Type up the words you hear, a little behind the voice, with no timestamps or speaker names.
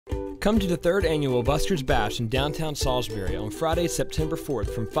Come to the 3rd annual Buskers Bash in downtown Salisbury on Friday, September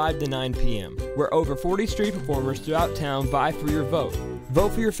 4th from 5 to 9 p.m., where over 40 street performers throughout town vie for your vote.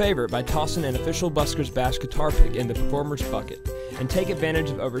 Vote for your favorite by tossing an official Buskers Bash guitar pick in the performer's bucket, and take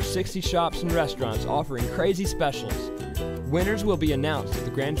advantage of over 60 shops and restaurants offering crazy specials. Winners will be announced at the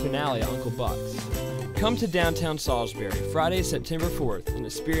grand finale at Uncle Buck's. Come to downtown Salisbury Friday, September 4th and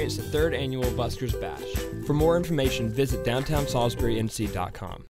experience the 3rd annual Buskers Bash. For more information, visit downtownsalisburync.com.